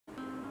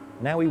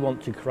Now we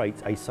want to create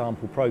a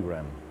sample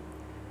program.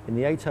 In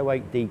the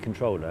 808D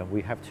controller,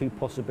 we have two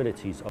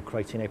possibilities of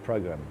creating a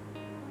program.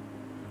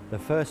 The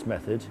first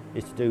method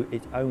is to do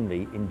it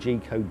only in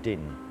G-code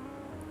DIN,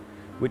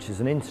 which is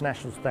an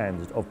international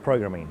standard of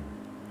programming.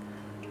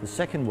 The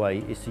second way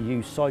is to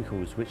use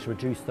cycles which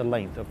reduce the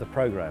length of the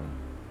program.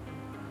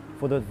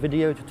 For the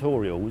video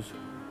tutorials,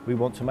 we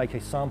want to make a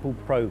sample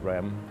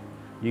program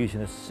using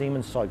the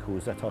Siemens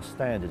cycles that are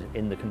standard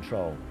in the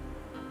control.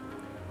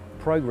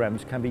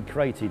 Programs can be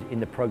created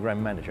in the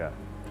Program Manager.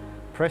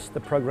 Press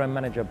the Program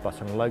Manager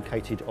button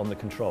located on the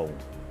control.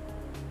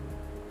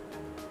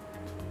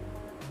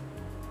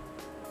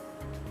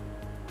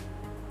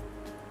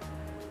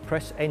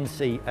 Press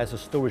NC as a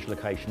storage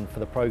location for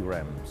the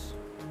programs.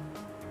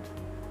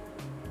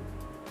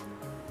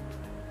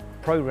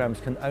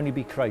 Programs can only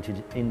be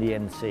created in the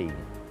NC.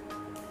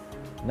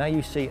 Now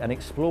you see an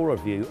Explorer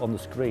view on the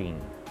screen.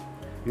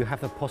 You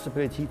have the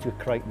possibility to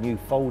create new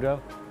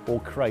folder or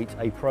create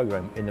a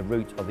program in the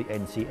root of the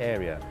NC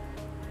area.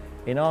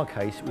 In our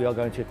case, we are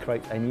going to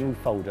create a new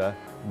folder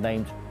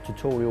named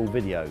Tutorial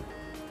Video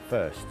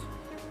first.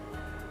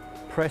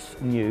 Press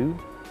New,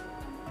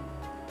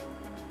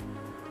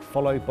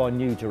 followed by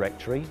New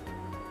Directory.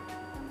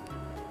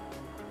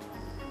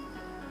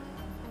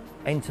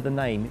 Enter the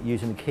name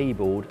using the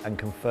keyboard and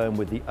confirm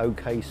with the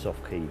OK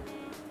soft key.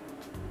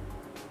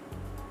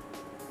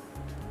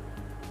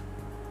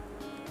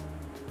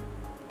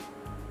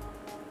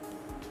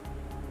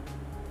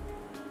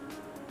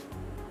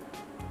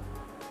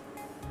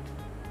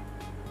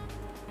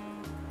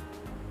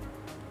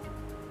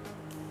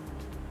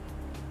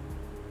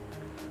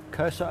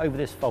 Cursor over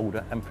this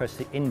folder and press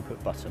the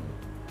Input button.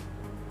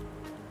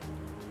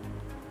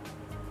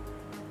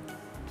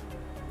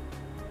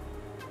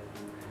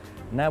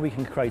 Now we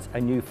can create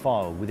a new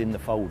file within the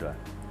folder.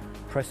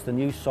 Press the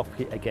New soft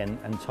key again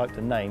and type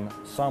the name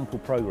Sample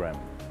Program.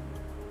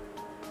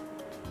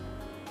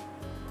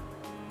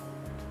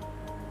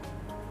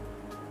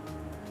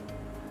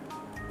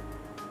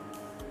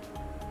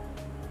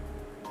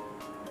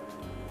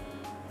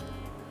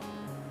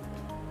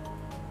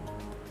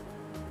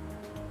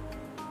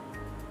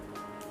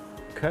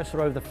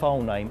 Cursor over the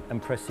file name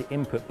and press the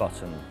Input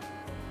button.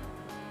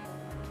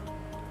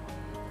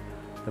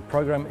 The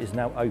program is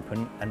now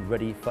open and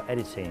ready for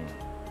editing.